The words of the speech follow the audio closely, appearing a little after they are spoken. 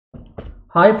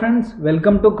Hi friends,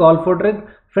 welcome to Call for Trick.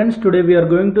 Friends, today we are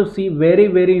going to see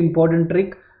very important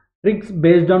tricks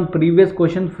based on previous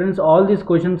questions. Friends, all these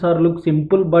questions are look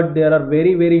simple, but they are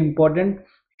very important.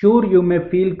 Sure, you may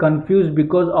feel confused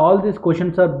because all these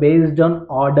questions are based on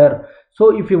order.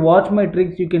 So if you watch my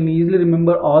tricks, you can easily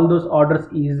remember all those orders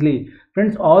easily.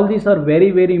 Friends, all these are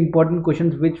very important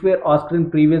questions which were asked in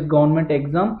previous government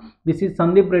exam. This is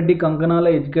Sandeep Reddy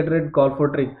Kankanala educator at Call for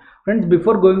Trick. Friends,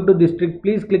 before going to this trick,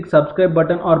 please click subscribe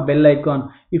button or bell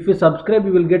icon. If you subscribe,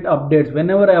 you will get updates.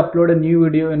 Whenever I upload a new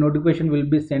video, a notification will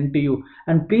be sent to you.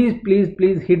 And please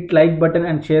hit like button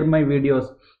and share my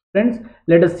videos. Friends,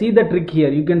 let us see the trick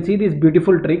here. You can see this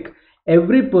beautiful trick.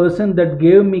 Every person that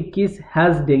gave me kiss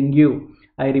has dengue.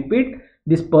 I repeat,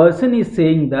 this person is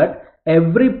saying that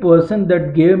every person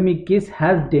that gave me kiss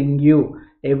has dengue.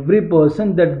 Every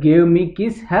person that gave me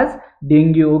kiss has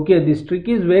dengue. Okay, this trick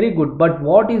is very good, but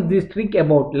what is this trick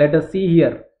about? Let us see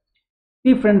here.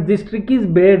 See friends, this trick is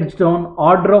based on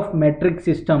order of metric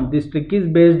system. This trick is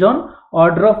based on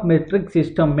order of metric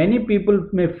system. Many people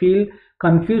may feel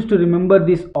confused to remember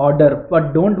this order,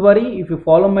 but don't worry, if you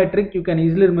follow my trick, you can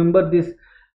easily remember this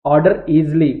order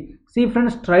easily. See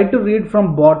friends, try to read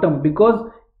from bottom because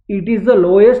it is the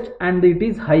lowest and it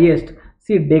is highest.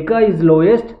 See, deca is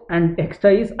lowest and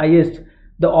extra is highest.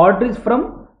 The order is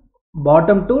from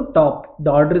bottom to top. The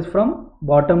order is from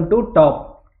bottom to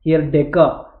top. Here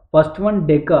deca. First one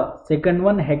deca, second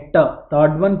one hecta,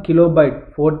 third one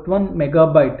kilobyte, fourth one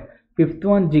megabyte, fifth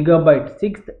one gigabyte,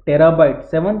 sixth terabyte,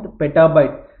 seventh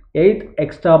petabyte, eighth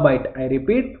exabyte. I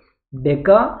repeat,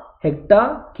 deca,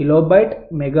 hecta,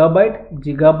 kilobyte, megabyte,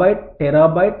 gigabyte,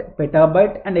 terabyte,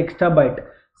 petabyte and exabyte.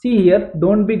 See here,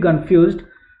 don't be confused.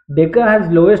 Deca has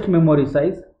lowest memory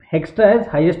size, hexa has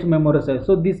highest memory size.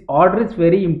 So this order is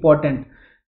very important.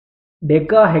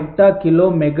 Deca, hecta, kilo,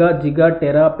 mega, giga,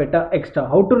 tera, peta, extra.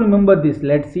 How to remember this?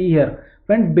 Let's see here.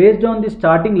 Friends, based on the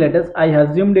starting letters, I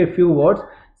assumed a few words.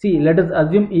 See, let us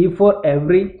assume E for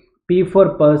every, P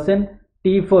for person,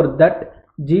 T for that,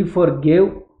 G for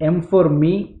gave, M for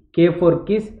me, K for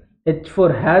kiss, H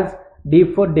for has, D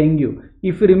for dengue.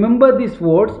 If you remember these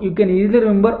words, you can easily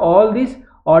remember all this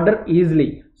order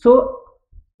easily. So,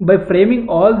 by framing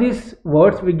all these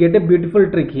words, we get a beautiful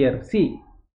trick here. See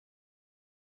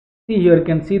here you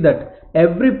can see that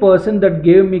every person that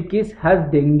gave me kiss has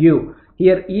dengue.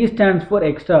 Here E stands for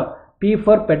extra, P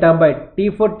for petabyte, T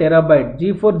for terabyte,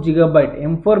 G for gigabyte,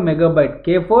 M for megabyte,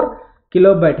 K for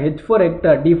kilobyte, H for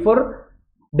hecta, D for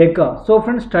deca. So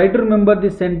friends, try to remember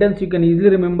this sentence. You can easily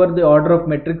remember the order of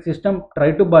metric system.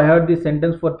 Try to by heart this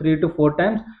sentence for 3 to 4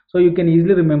 times so you can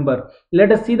easily remember.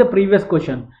 Let us see the previous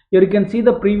question. Here you can see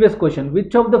the previous question.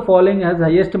 Which of the following has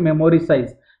highest memory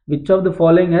size? Which of the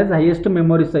following has highest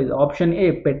memory size? Option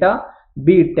A peta,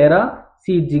 B tera,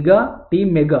 C giga, D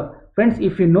mega. Friends,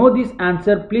 if you know this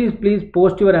answer, please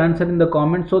post your answer in the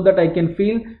comments so that I can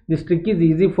feel this trick is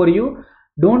easy for you.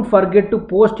 Don't forget to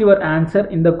post your answer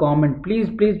in the comment. Please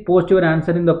post your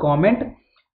answer in the comment.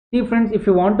 See friends, if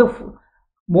you want to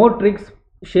more tricks,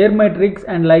 share my tricks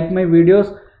and like my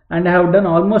videos. And I have done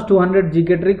almost 200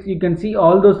 GK tricks. You can see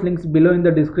all those links below in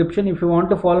the description. If you want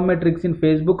to follow my tricks in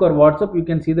Facebook or WhatsApp, you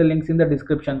can see the links in the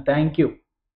description. Thank you.